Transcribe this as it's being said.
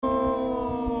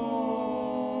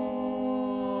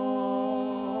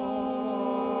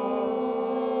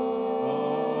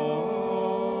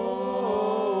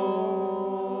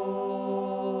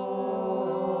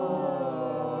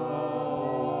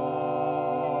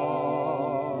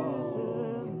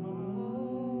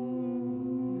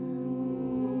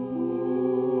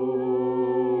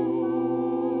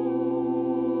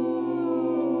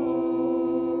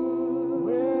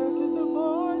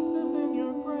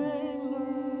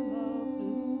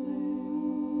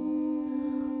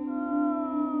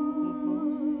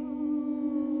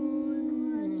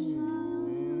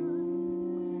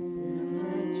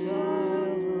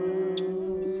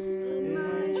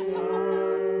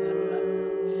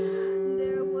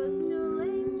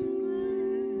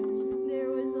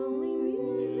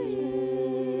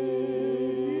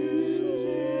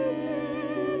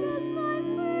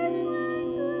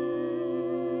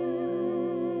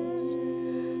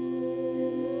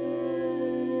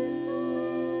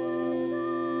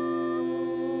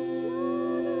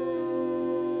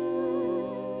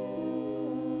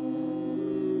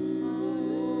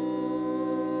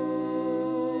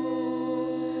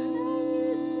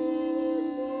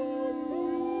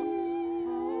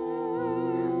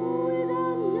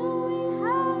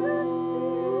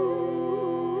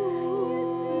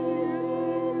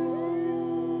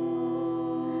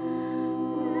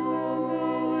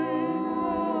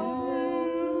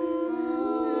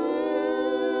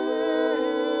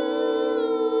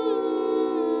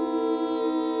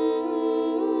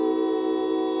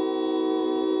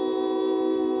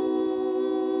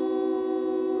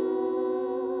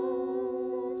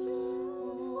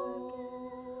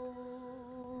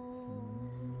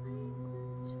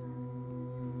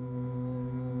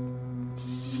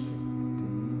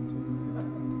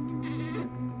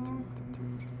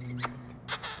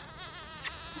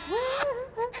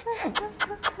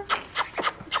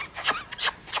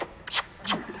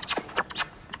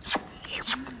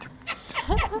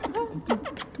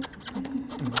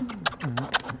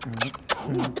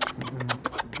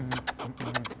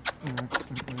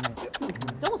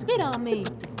spit on me.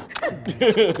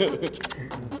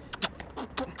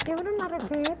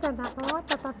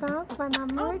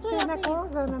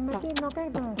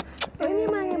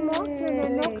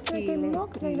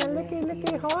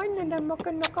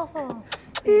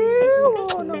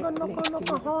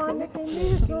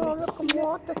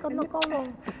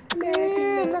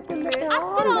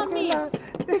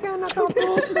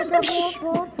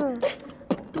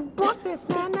 What you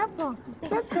sign up for?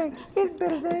 That thing is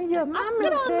better than your my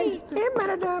milkshake. It's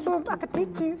better than boom. I can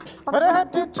teach you. But I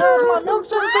have to charge my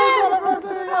milkshake. All of us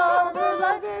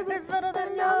it's better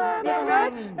than yours.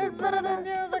 It's better than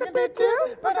yours. I can teach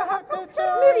you. But I have to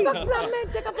charge. It's better than yours.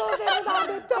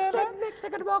 It's better than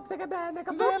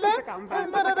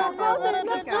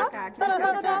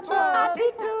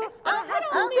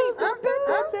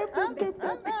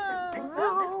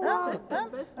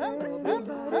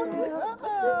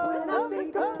when I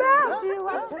think about you,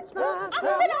 I touch myself.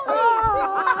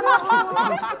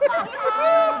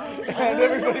 And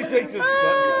everybody takes a step.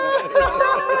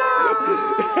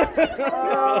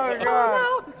 Oh,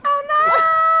 God. Oh, no!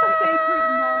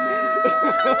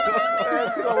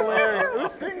 That's hilarious. Who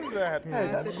sings that? Hey,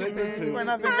 that's singing too. When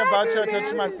I think about you, I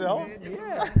touch myself.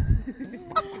 Yeah.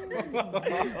 When I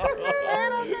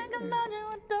think about you, I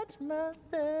touch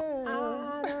myself. I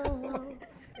don't want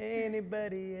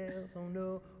Anybody else? Oh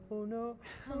no, oh no,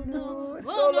 oh no. no. Oh,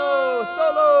 Solo, no.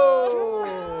 solo.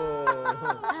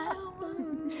 I don't want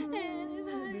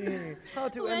anybody else. How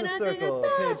to When end the I circle,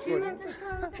 think page about you, 40. I touch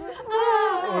myself.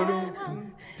 Oh, no.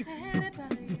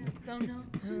 Anybody else? Oh, no.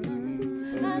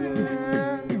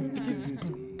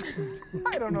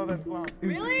 I don't know that song.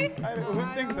 Really? Who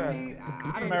sings that?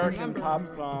 American pop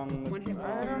song. I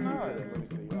don't know it. Let me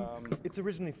see. It's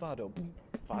originally Fado.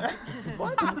 Fado?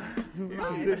 What?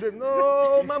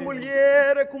 No, uma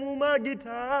mulher é como uma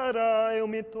guitarra, eu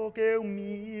me toco eu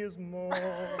mesmo.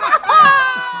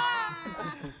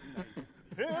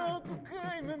 Eu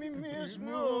toquei-me a mim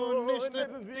mesmo nesta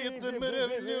teta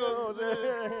maravilhosa,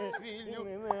 filho,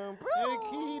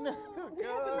 aqui na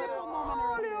Meu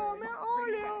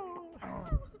olho.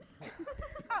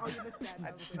 I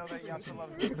just know that Jascha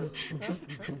loves this.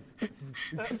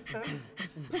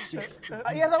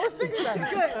 Yeah, that was thinking that.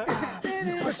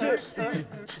 Push it.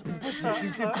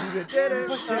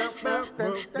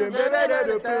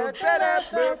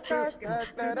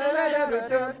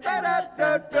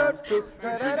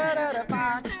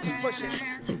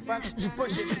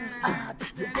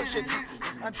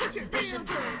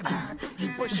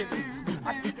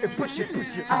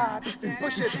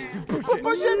 Push it.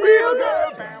 Push it real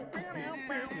good.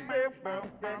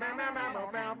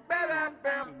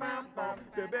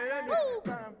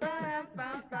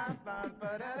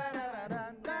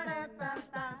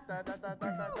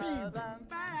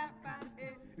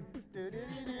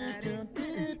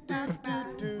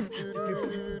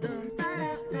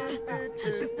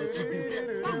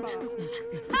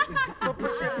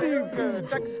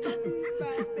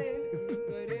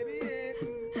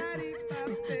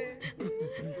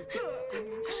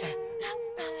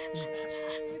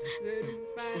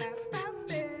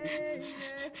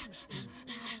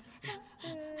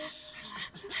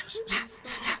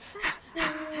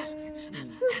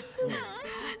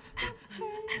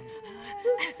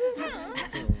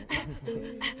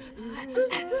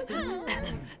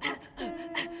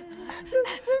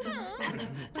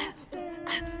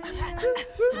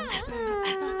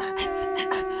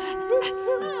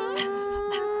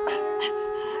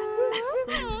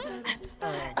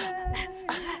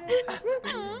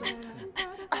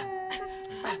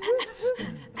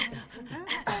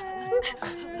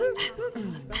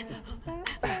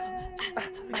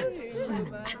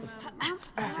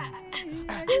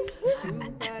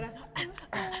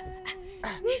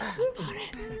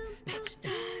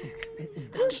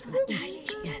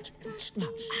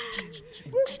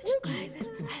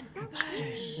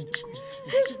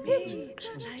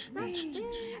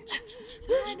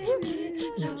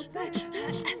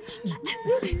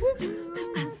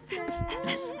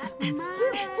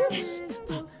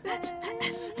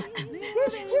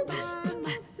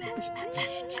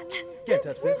 Can't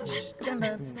touch this.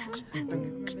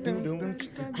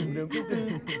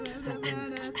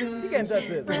 You can't touch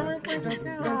this.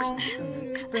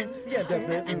 You can't touch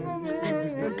this.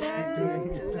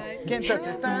 Can't touch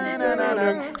this.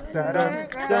 Da-da-da-da.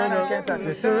 Da-da-da-da. Can't touch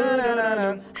this.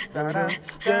 Da-da-da-da.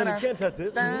 Da-da-da-da. Can't touch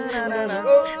this.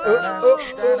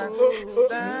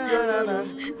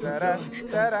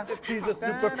 She's a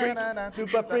super freak,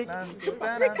 super freak,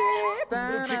 super freak,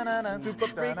 super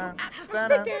freak,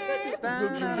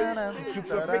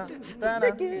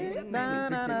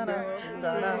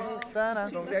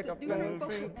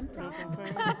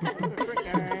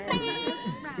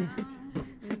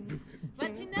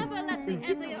 But you never let the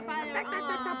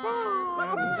amplifier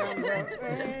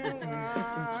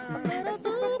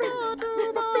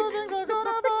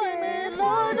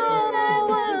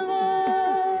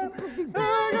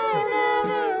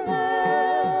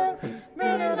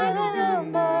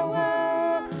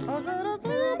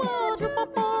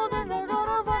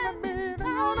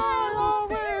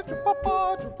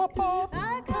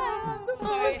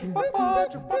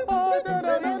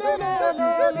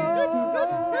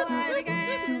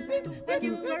when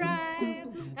you arrive,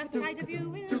 the sight of you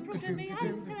will prove to me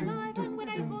I'm still alive. And when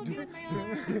I hold you in my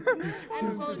arms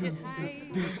and hold you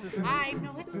tight, I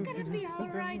know it's gonna be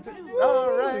alright.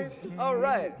 Alright. Alright,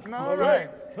 Alright.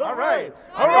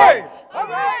 alright, Alright.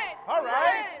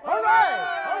 Alright!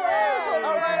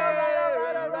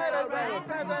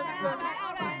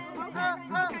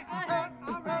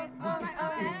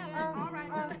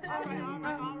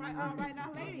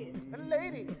 Now,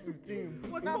 ladies, Ladies.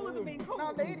 what's cooler than being cool?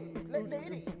 Now, ladies.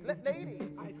 Ladies.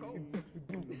 Ice cold.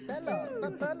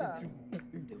 Fella.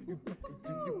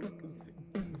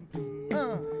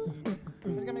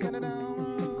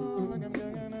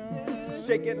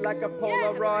 Shake it like a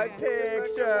Polaroid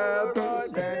picture.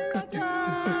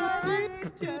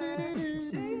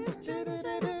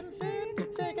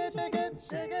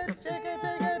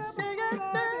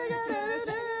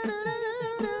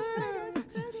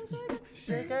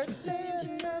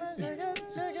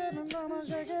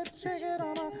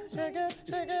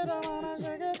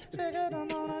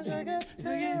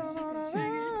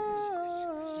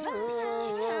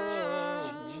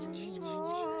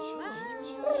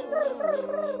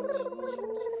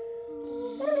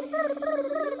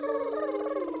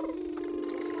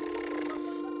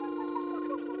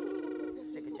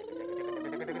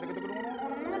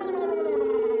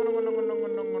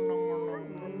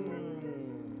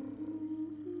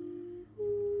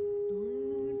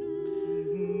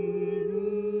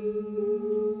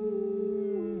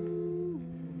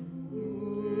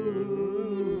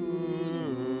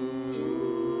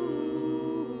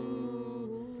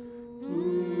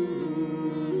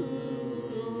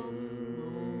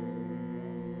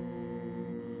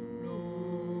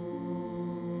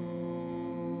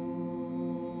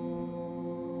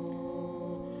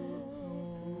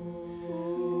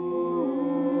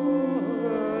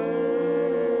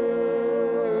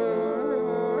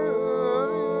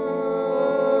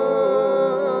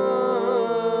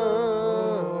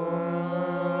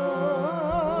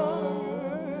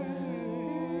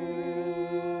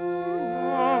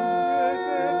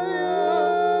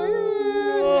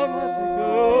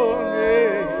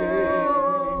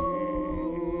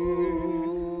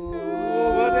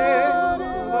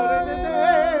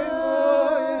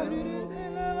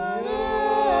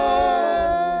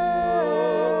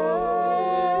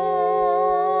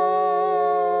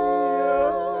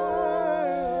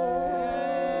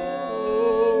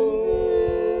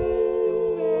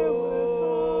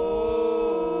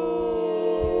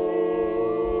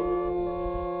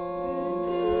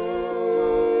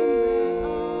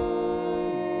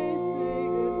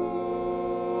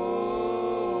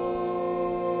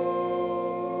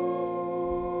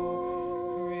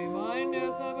 Remind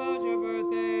us about your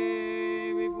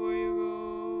birthday before you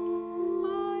go.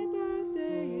 My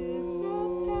birthday is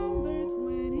September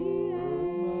 28th.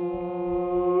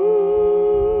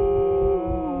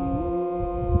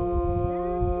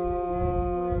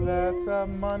 That's a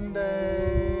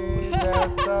Monday.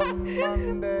 That's a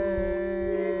Monday.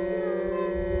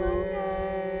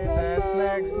 That's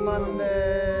next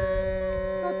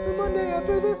Monday. That's the Monday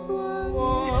after this one.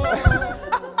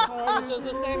 It's just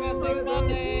the same as next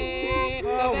Monday.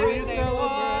 How The very we same celebrate. one.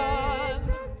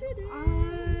 I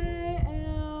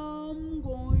am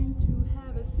going to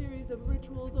have a series of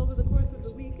rituals over the course of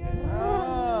the weekend.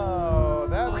 Oh,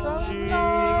 that sounds She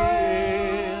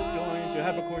nice. is going to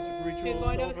have a course of rituals. She's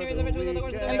going to have a series of rituals over the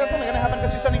course of the And that's only gonna happen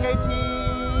because she's turning 18.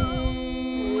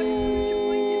 What is the ritual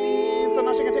going to be? So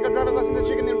now she can take her driver's license and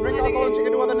she can drink alcohol and she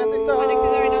can do other nasty stuff. I think she's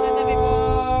already done that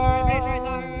before. I'm pretty sure I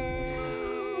saw her.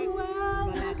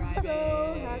 Well, But not it so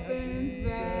driving. happens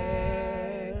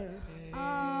that I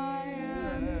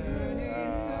am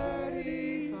turning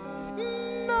 35.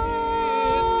 No,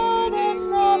 that's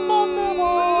not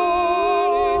possible.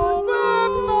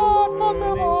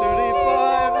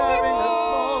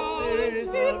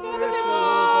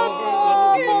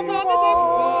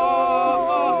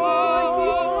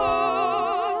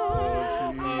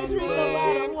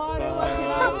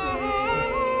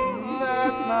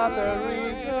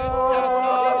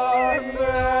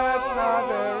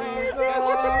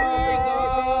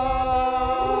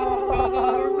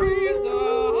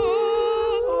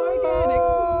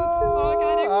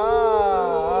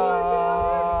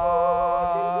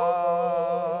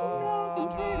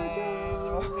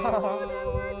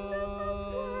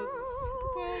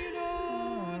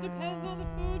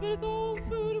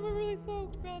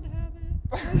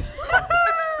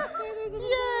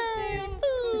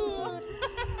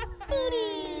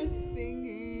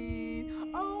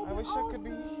 Singing. Oh, I wish I could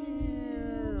be also,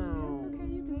 here. It's okay,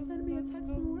 you can send me a text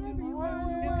from wherever you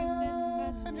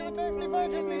are. Send you a text if I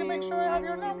just need to make sure I have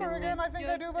your number again. I think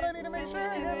I do, but I need to make sure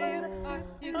again later.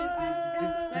 You can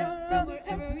send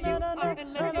wherever you are,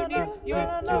 unless you need,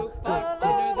 you're too far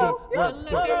under the,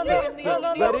 unless you're in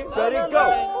the Ready,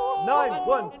 go! 9,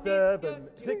 1, 7,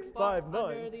 6, 5,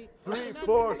 9, 3,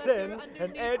 4, 10,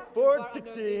 and 8, 4,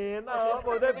 16. Oh,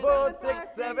 4,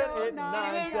 6, 7, 8,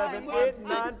 9, 7, 8,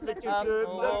 9, 6, 2.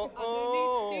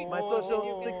 My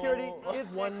social security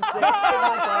is 1, 6, 7,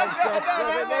 5, 6,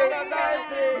 7, 8,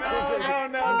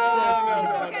 9,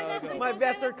 3. My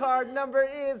Vesser card number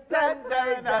is 10.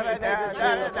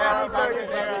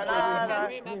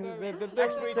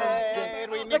 Expiry date.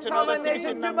 We The need to know the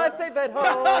combination CVC to number. my safe at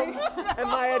home, and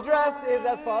my address is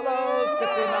as follows: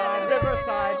 59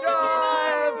 Riverside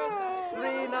Drive,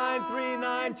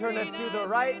 3939. Turn it to the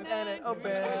right, and it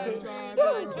opens.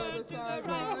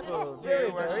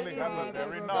 You actually have a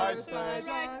very nice face. If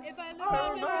I live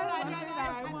on Riverside Drive, I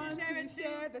I want want to share to it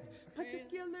share that's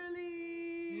particularly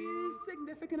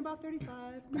significant about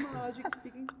 35, numerologically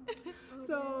speaking.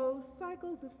 So,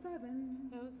 cycles of 7.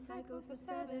 Those cycles of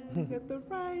 7 That the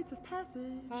rites of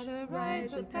passage. are the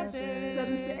rites of passage.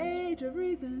 7's the age of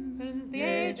reason. 7's the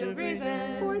age of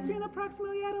reason. 14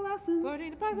 approximately adolescence.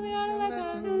 14 approximately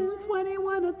adolescence. And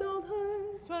 21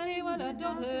 adulthood. 21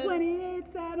 adulthood. 28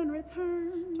 Saturn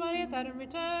return. 28 Saturn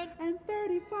return. And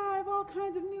 35 all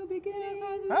kinds of new beginnings.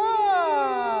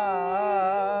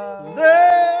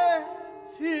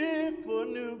 That's here for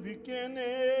new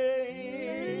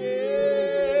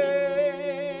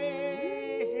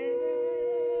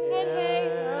And hey,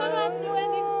 why not new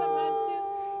endings sometimes too?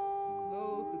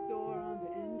 Close the door on the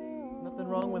ending. Nothing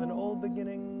wrong with an old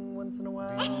beginning once in a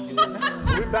while.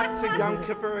 We're back to Yom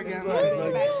Kippur again. That's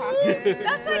like,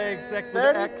 Like sex with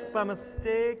an ex by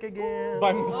mistake again.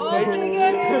 By oh, mistake.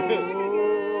 again.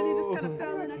 He just kind of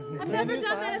fell in. I've never done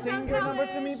that. It Sing sounds your number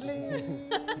to hellish. me, please.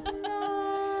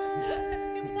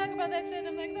 People talk about that shit.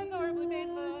 I'm like, that's horribly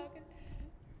painful.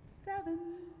 7.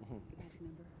 Magic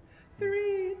number.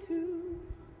 3, 2.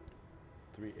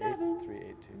 7. 3,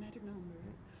 8, 2. Magic number.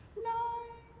 9,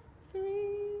 3,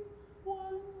 1,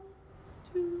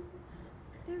 2.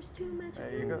 There's two magic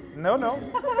There you go. No.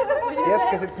 Yes, Yes,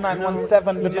 because it's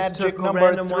 917, the You just magic took a number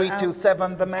random one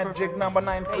 327, the magic number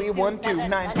 9312,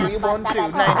 9312,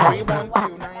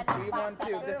 9312,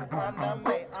 9312. This is anime,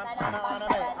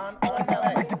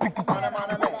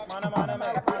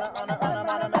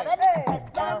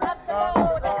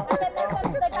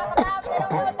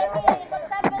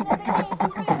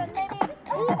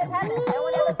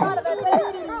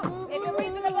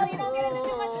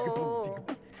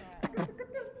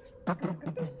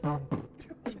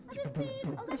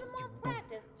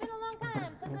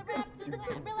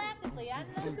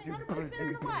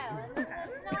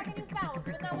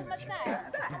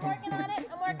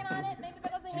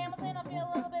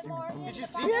 Did you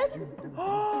see it?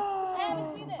 I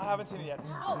haven't seen it. I haven't seen it yet.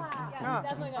 Oh, yeah,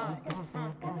 definitely not.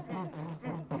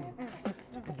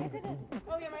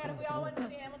 Oh, yeah, my God, if we all went to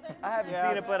see Hamilton. I haven't Yes.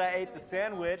 seen it, but I ate the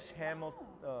sandwich.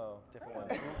 Oh, different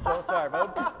one. So sorry,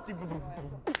 bud.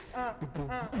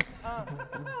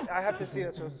 I have to see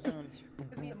that show soon.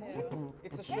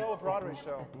 It's a show, a Broadway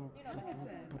show.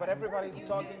 But everybody's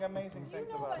talking amazing You things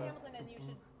know about about it. Hamilton, and you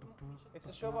should. It's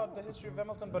a show about the history of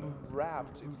Hamilton, but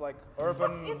wrapped. It's like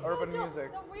urban It's urban so dope.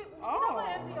 music. No, you know what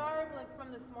NPR, like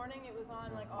from this morning, it was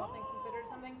on like All Things Considered or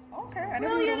something. Okay, I never knew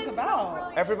what Brilliant, it was it's so about.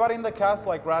 brilliant. Everybody in the cast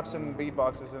like raps and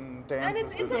beatboxes and And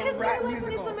dances. it's a history rap lesson.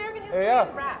 musical. It's American history Yeah.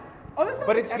 and rap. Oh, this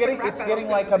But it's getting epic rap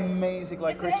like battles. amazing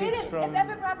like It critiques is. from. It's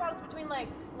epic rap battles between like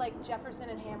Jefferson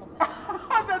and Hamilton.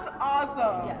 That's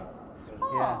awesome. Yes.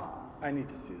 Yeah. I need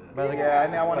to see that. By the Yeah,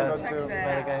 I want to go Check too. that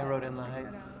By the out. guy who wrote In the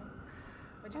Heights.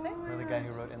 What'd you say? By the guy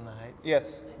who wrote In the Heights.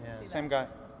 Yes, Yeah. same guy.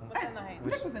 What's in the Heights?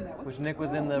 Nick was in that. Which Nick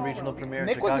was in the regional premiere in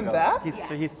Nick Chicago. was in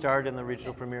that? He starred in the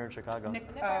regional premiere in Chicago. Nick,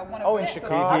 one of Oh, in the-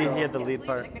 Chicago. He had the lead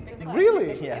part.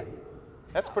 Really? Yeah,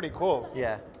 That's pretty cool.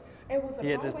 yeah. It was a He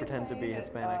had to Broadway pretend to be play that,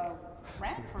 Hispanic.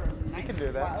 ran for a nice can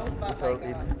do that. while. It was about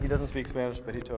He like, doesn't speak Spanish, but he